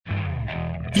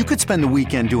You could spend the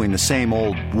weekend doing the same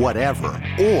old whatever,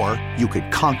 or you could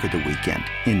conquer the weekend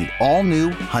in the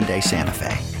all-new Hyundai Santa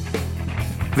Fe.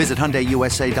 Visit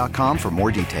HyundaiUSA.com for more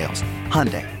details.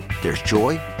 Hyundai, there's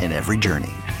joy in every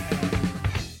journey.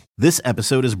 This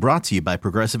episode is brought to you by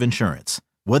Progressive Insurance.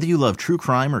 Whether you love true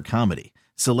crime or comedy,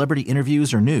 celebrity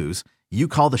interviews or news, you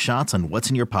call the shots on what's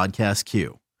in your podcast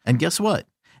queue. And guess what?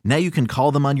 Now you can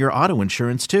call them on your auto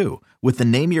insurance too with the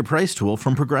Name Your Price tool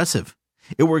from Progressive.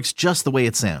 It works just the way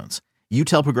it sounds. You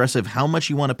tell Progressive how much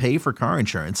you want to pay for car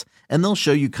insurance, and they'll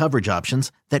show you coverage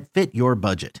options that fit your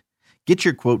budget. Get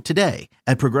your quote today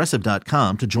at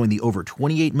Progressive.com to join the over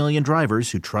 28 million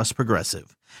drivers who trust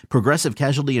Progressive. Progressive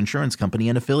Casualty Insurance Company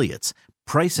and Affiliates.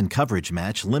 Price and coverage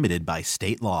match limited by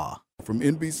state law. From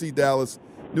NBC Dallas,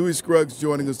 Newy Scruggs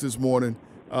joining us this morning.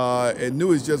 And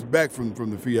Newy's just back from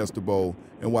the Fiesta Bowl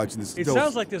and watching this. It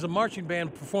sounds like there's a marching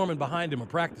band performing behind him or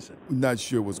practicing. I'm not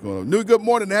sure what's going on. Newy, good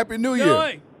morning. Happy New Year.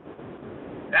 Joy.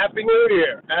 Happy New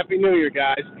Year. Happy New Year,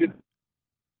 guys. Good.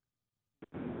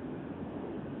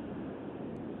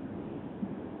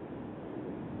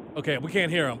 Okay, we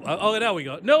can't hear him. Oh, there we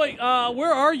go. No,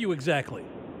 where are you exactly?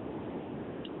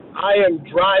 I am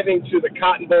driving to the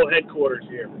Cotton Bowl headquarters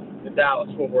here in Dallas,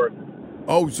 Fort Worth.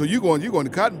 Oh, so you're going to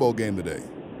Cotton Bowl game today?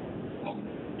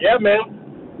 Yeah, man.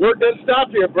 Work doesn't stop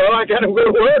here, bro. I got to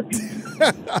go to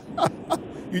work.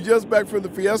 You just back from the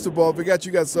Fiesta Bowl. I forgot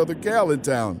you got Southern Cal in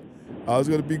town. It's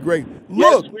going to be great.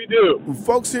 Look, yes, we do.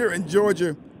 Folks here in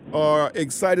Georgia are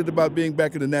excited about being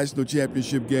back in the national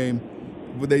championship game.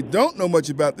 But they don't know much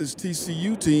about this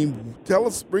TCU team.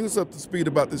 Bring us up to speed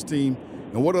about this team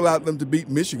and what allowed them to beat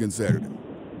Michigan Saturday.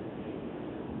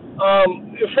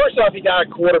 First off, you got a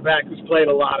quarterback who's played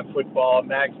a lot of football,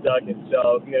 Max Duggan.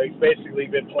 So, he's basically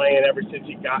been playing ever since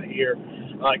he got here,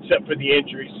 except for the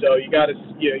injury. So you got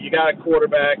a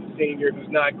quarterback, a senior,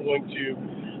 who's not going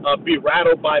to be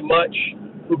rattled by much,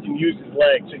 who can use his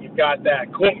legs. So you've got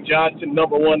that. Quentin Johnson,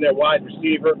 number one, their wide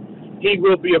receiver. He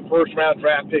will be a first-round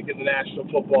draft pick in the National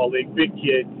Football League. Big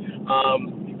kid,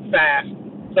 fast.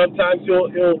 Sometimes he'll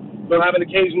have an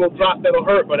occasional drop that'll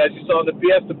hurt, but as you saw in the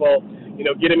Fiesta Bowl,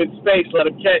 get him in space, let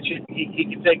him catch it. He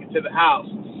can take it to the house.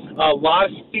 A lot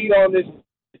of speed on this.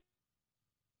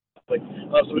 So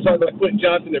we're talking about Quentin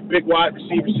Johnson, their big wide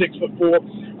receiver,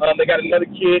 6'4". They got another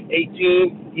kid,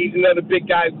 18. He's another big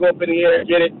guy who go up in the air and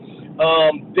get it.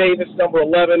 Davis, number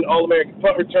 11, All-American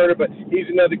punt returner, but he's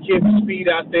another kid with speed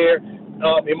out there.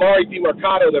 Emari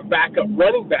DeMarcado, their backup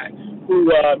running back, who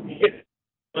hit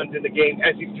in the game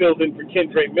as he filled in for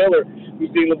Kendre Miller,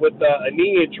 who's dealing with a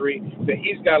knee injury. So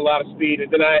he's got a lot of speed. And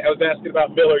then I was asking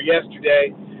about Miller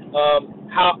yesterday.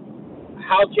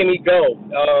 How can he go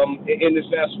in this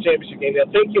national championship game? I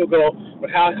think he'll go, but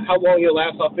how long he'll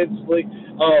last offensively,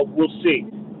 we'll see.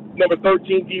 Number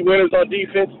 13, D. Winters on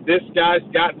defense. This guy's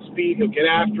got speed. He'll get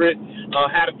after it.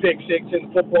 Had a pick six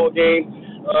in the football game.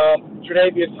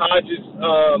 Tre'Davious Hodges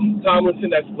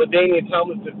Tomlinson, that's LaDainian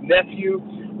Tomlinson's nephew,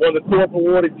 won the Thorpe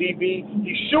Award at DB.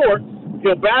 He's short.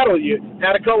 He'll battle you.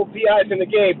 Had a couple PIs in the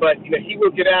game, but he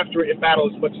will get after it and battle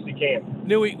as much as he can.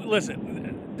 Newy,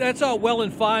 listen, that's all well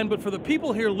and fine, but for the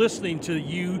people here listening to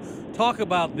you talk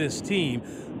about this team,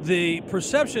 the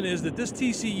perception is that this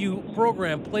TCU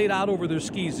program played out over their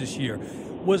skis this year.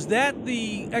 Was that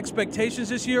the expectations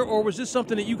this year, or was this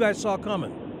something that you guys saw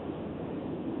coming?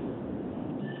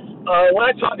 When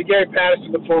I talked to Gary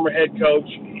Patterson, the former head coach,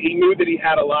 he knew that he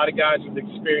had a lot of guys with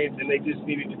experience and they just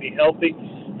needed to be healthy,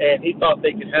 and he thought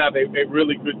they could have a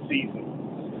really good season.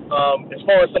 As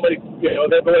far as somebody, they're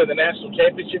going to the national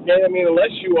championship game,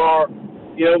 unless you are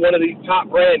one of these top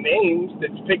brand names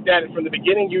that's picked at it from the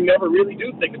beginning, you never really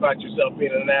do think about yourself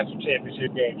being in a national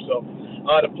championship game. So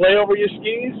to play over your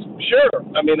skis, sure.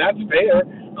 That's fair.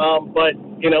 But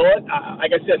you know what?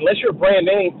 Like I said, unless you're a brand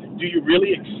name, do you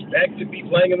really expect to be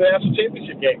playing in the national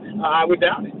championship game? I would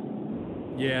doubt it.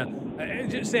 Yeah.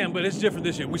 Sam, but it's different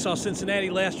this year. We saw Cincinnati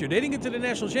last year. They didn't get to the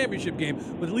national championship game,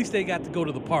 but at least they got to go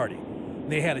to the party.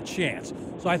 They had a chance.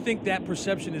 So I think that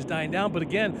perception is dying down. But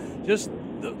again,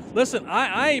 listen,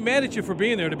 I ain't mad at you for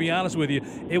being there, to be honest with you.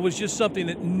 It was just something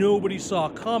that nobody saw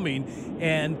coming.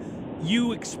 And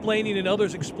you explaining and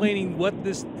others explaining what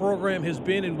this program has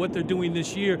been and what they're doing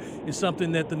this year is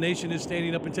something that the nation is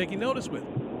standing up and taking notice with.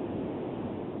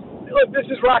 Look, this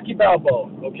is Rocky Balboa,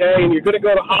 okay? And you're going to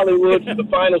go to Hollywood for the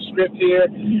final script here.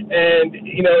 And,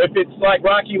 if it's like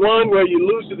Rocky 1 where you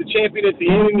lose to the champion at the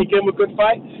end and you give him a good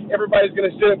fight, everybody's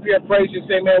going to sit up here and praise you and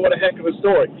say, man, what a heck of a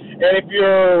story. And if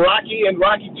you're Rocky and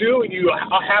Rocky 2 and you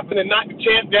happen to knock the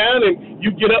champ down and you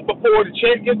get up before the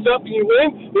champ gets up and you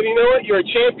win, then you know what? You're a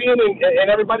champion and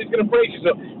everybody's going to praise you.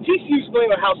 So TCU's playing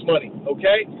with house money,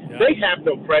 okay? Yeah. They have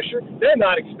no pressure. They're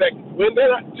not expected to win. They're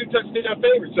not 2 touchdown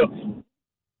favorites. So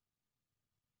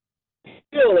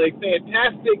still a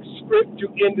fantastic script to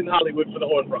end in Hollywood for the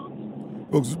Horned Frogs.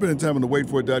 Folks, we're spending time on the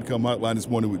WaitForIt.com hotline this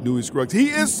morning with Newy Scruggs. He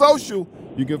is social.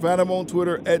 You can find him on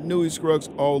Twitter at Newy Scruggs,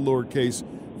 all lowercase,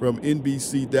 from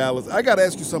NBC Dallas. I got to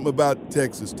ask you something about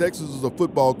Texas. Texas is a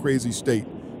football-crazy state,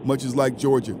 much as like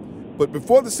Georgia. But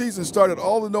before the season started,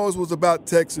 all the noise was about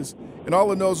Texas, and all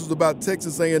the noise was about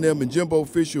Texas A&M and Jimbo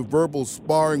Fisher verbal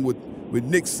sparring with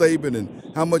Nick Saban and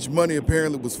how much money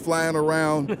apparently was flying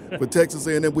around for Texas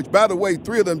A&M, which, by the way,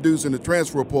 3 of them dudes in the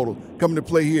transfer portal coming to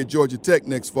play here at Georgia Tech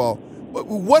next fall. But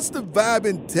what's the vibe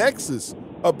in Texas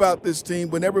about this team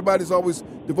when everybody's always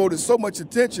devoted so much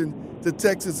attention to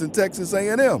Texas and Texas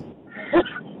A&M?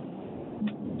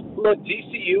 Look,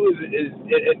 TCU is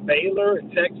at Baylor and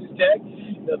Texas Tech.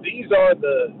 These are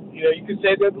you could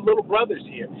say they're the little brothers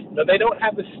here. They don't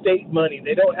have the state money.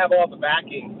 They don't have all the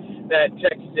backing that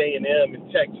Texas A&M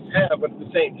and Texas have. But at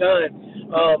the same time,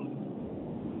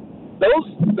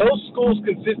 those schools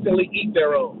consistently eat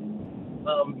their own.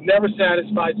 Never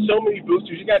satisfied. So many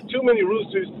boosters. You got too many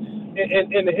roosters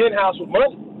in the hen house with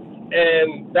money,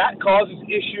 and that causes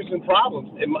issues and problems.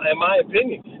 In my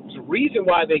opinion, it's the reason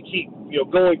why they keep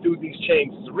going through these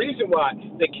changes. It's the reason why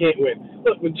they can't win.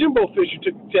 Look, when Jimbo Fisher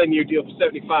took a 10-year deal for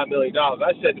 $75 million,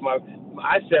 I said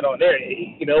on there,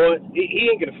 you know what? He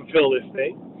ain't going to fulfill this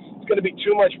thing. It's going to be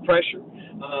too much pressure.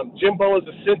 Jimbo is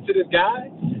a sensitive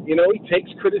guy. He takes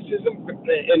criticism,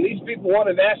 and these people want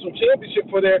a national championship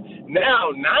for their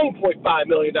now $9.5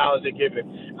 million they're giving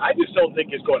him. I just don't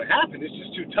think it's going to happen. It's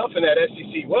just too tough in that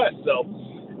SEC West. So,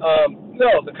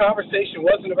 no, the conversation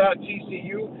wasn't about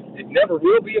TCU. It never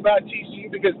will be about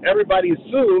TCU because everybody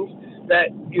assumes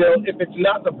that, if it's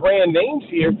not the brand names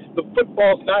here, the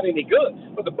football's not any good.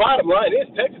 But the bottom line is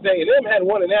Texas A&M hadn't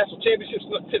won a national championship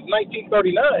since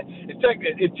 1939.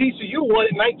 And TCU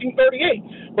won it in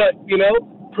 1938. But,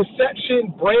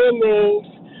 perception, brand names,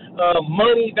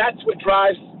 money, that's what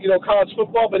drives, college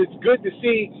football. But it's good to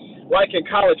see, like in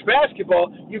college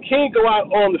basketball, you can go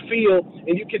out on the field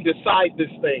and you can decide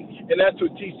this thing. And that's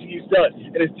what TCU's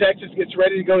done. And as Texas gets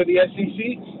ready to go to the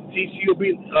SEC, TCU will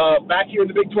be back here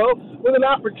in the Big 12 with an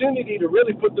opportunity to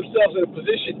really put themselves in a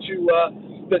position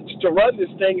to run this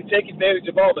thing and take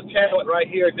advantage of all the talent right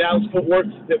here at Dallas-Fort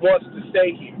Worth that wants to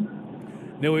stay here.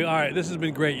 Newy, all right, this has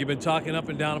been great. You've been talking up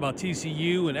and down about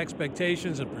TCU and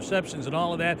expectations and perceptions and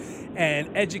all of that,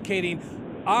 and educating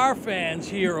our fans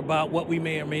here about what we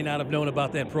may or may not have known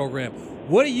about that program.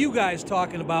 What are you guys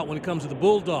talking about when it comes to the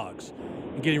Bulldogs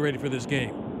and getting ready for this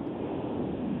game?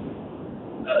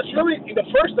 It's really,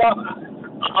 first off,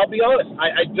 I'll be honest.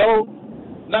 I'm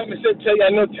not going to tell you I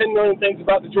know 10 million things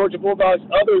about the Georgia Bulldogs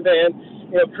other than,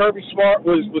 Kirby Smart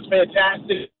was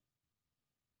fantastic.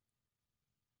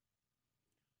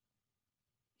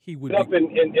 He would up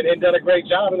and done a great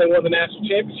job, and they won the national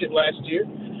championship last year.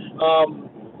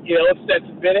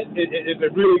 Stetson Bennett is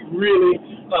a really, really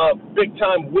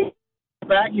big-time win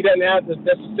back. He doesn't have the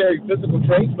necessary physical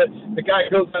traits, but the guy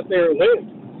goes out there and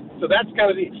wins. So that's kind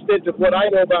of the extent of what I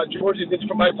know about Georgia. Just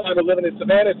from my time of living in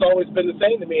Savannah, it's always been the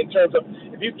same to me in terms of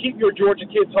if you keep your Georgia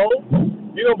kids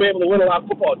home, you're going to be able to win a lot of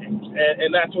football games.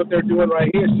 And that's what they're doing right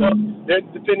here. So they're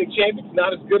defending champions, not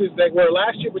as good as they were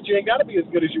last year, but you ain't got to be as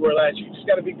good as you were last year. You just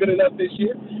got to be good enough this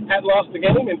year. Hadn't lost the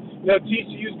game, and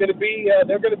TCU's going to be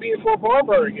they're going to be in for a barn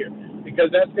burner here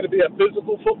because that's going to be a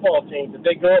physical football team that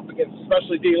they go up against,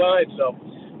 especially D-line. So,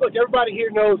 look, everybody here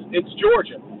knows it's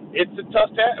Georgia. It's a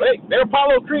tough task. Hey, they're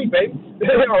Apollo Creed, baby.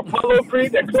 They're Apollo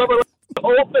Creed. They're clever. The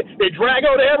whole thing. They drag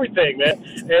out everything, man.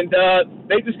 And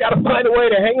they just got to find a way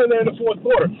to hang in there in the fourth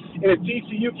quarter. And if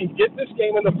TCU can get this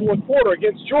game in the fourth quarter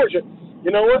against Georgia,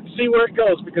 you know what? See where it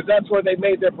goes because that's where they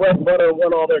made their bread and butter and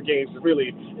won all their games.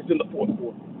 Really, it's in the fourth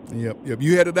quarter. Yep.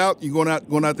 You headed out? You going out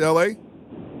to L.A.?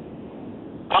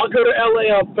 I'll go to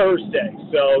L.A. on Thursday.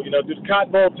 So, do the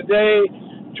Cotton Bowl today.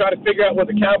 Try to figure out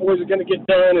what the Cowboys are going to get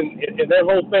done and their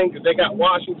whole thing because they got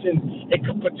Washington. It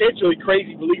could potentially,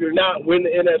 crazy, believe it or not, win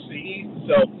the NFC East.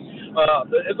 So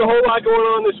there's a whole lot going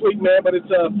on this week, man, but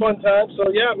it's a fun time.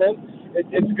 So, yeah, man,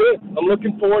 it's good. I'm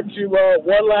looking forward to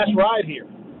one last ride here.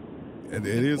 And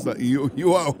it is.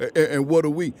 You are, and what a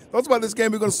week. Talk about this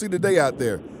game we're going to see today out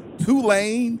there.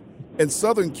 Tulane and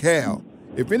Southern Cal.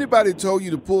 If anybody told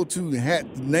you to pull two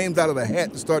names out of the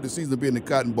hat to start the season to be in the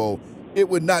Cotton Bowl, it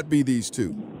would not be these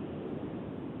two.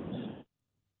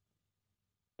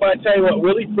 But I tell you what,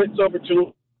 Willie Fritz over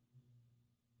to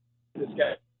this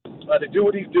guy to do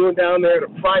what he's doing down there at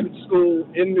a private school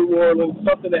in New Orleans,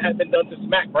 something that had been done since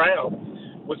Mack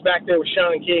Brown was back there with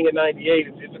Sean King in '98.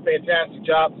 It's a fantastic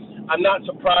job. I'm not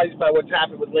surprised by what's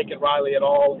happened with Lincoln Riley at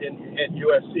all at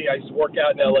USC. I used to work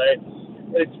out in L.A.,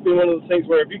 and it's been one of those things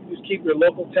where if you can just keep your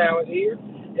local talent here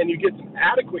and you get some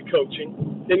adequate coaching,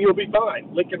 then you'll be fine.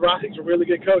 Lincoln Riley's a really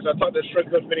good coach. I talked to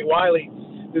strength coach Benny Wiley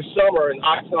this summer in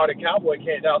Oxnard at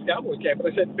Dallas Cowboy camp, and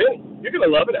I said, Benny, you're going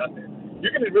to love it out there.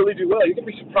 You're going to really do well. You're going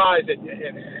to be surprised at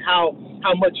how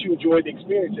much you enjoy the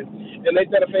experience. And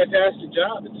they've done a fantastic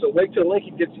job. And so wait till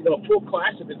Lincoln gets, a full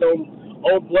class of his own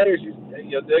players.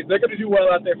 They're going to do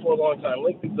well out there for a long time.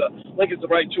 Lincoln's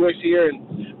the right choice here,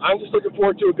 and I'm just looking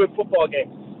forward to a good football game.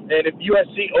 And if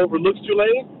USC overlooks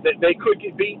Tulane, that they could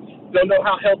get beat. Don't know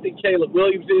how healthy Caleb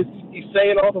Williams is. He's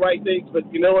saying all the right things, but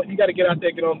you know what? You got to get out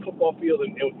there, get on the football field,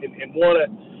 and want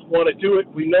to do it.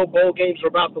 We know bowl games are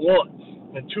about the one.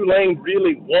 And Tulane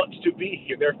really wants to be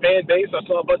here. Their fan base, I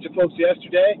saw a bunch of folks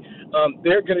yesterday,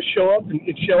 they're going to show up and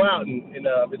show out, and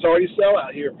it's already a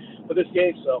sellout here for this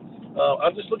game. So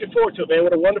I'm just looking forward to it, man.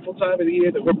 What a wonderful time of the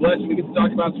year that we're blessed to get to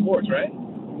talk about sports, right?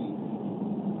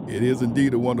 It is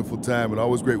indeed a wonderful time, and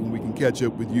always great when we can catch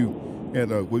up with you.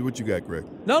 And what you got, Greg?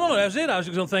 No, that's it. I was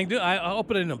just going to thank I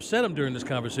hope I didn't upset him during this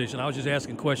conversation. I was just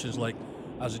asking questions like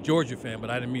I was a Georgia fan, but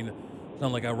I didn't mean to.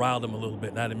 Sound like I riled him a little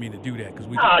bit, and I didn't mean to do that because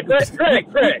we. Greg,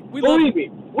 believe me,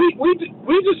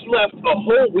 we just left a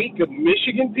whole week of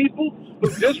Michigan people who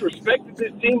disrespected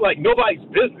this team like nobody's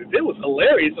business. It was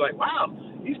hilarious. Like, wow,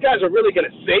 these guys are really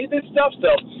going to say this stuff. So,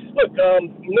 look,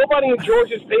 nobody in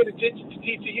Georgia is paying attention to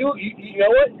TCU. You know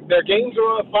what? Their games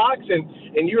are on Fox, and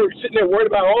you're sitting there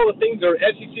worried about all the things that are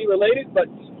SEC related. But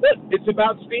look, it's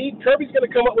about speed. Kirby's going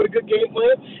to come up with a good game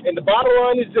plan, and the bottom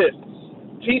line is this.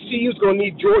 TCU's going to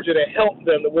need Georgia to help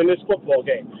them to win this football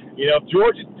game. If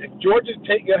Georgia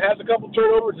has a couple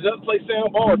turnovers, doesn't play sound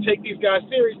ball, or take these guys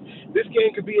serious, this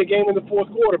game could be a game in the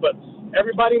fourth quarter. But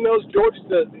everybody knows Georgia's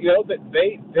that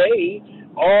they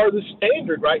are the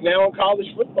standard right now in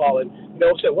college football. And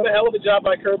so what a hell of a job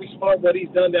by Kirby Smart, what he's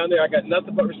done down there. I got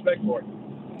nothing but respect for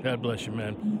him. God bless you,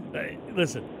 man. Hey,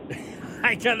 listen.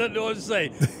 I ain't got nothing to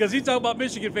say because he's talking about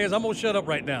Michigan fans. I'm gonna shut up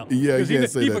right now. Yeah,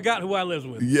 because he forgot who I lives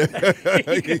with. Yeah,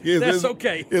 that's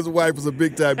okay. His wife was a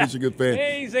big time Michigan fan. He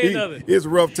ain't saying nothing. It's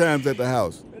rough times at the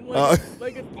house.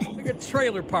 Like a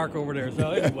trailer park over there. So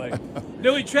anyway,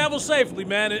 Dewey, travel safely,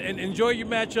 man, and enjoy your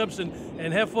matchups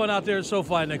and have fun out there at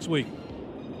SoFi next week.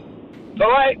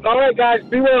 All right, guys,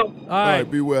 be well. All right,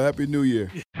 be well. Happy New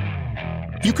Year.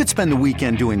 You could spend the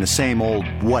weekend doing the same old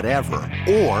whatever,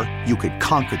 or you could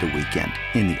conquer the weekend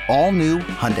in the all-new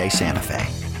Hyundai Santa Fe.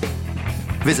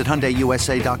 Visit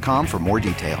HyundaiUSA.com for more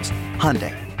details.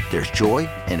 Hyundai, there's joy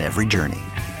in every journey.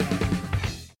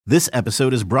 This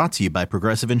episode is brought to you by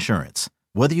Progressive Insurance.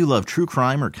 Whether you love true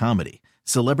crime or comedy,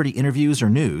 celebrity interviews or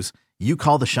news, you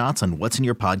call the shots on what's in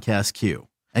your podcast queue.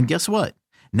 And guess what?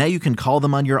 Now you can call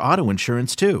them on your auto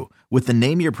insurance too with the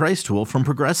Name Your Price tool from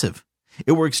Progressive.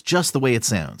 It works just the way it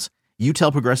sounds. You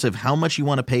tell Progressive how much you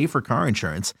want to pay for car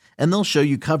insurance, and they'll show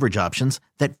you coverage options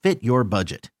that fit your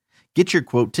budget. Get your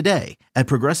quote today at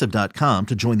Progressive.com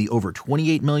to join the over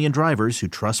 28 million drivers who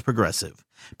trust Progressive.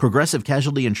 Progressive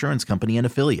Casualty Insurance Company and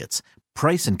Affiliates.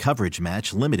 Price and coverage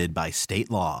match limited by state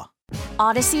law.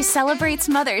 Odyssey celebrates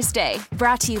Mother's Day,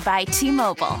 brought to you by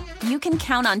T-Mobile. You can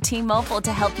count on T-Mobile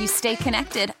to help you stay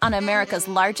connected on America's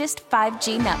largest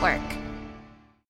 5G network.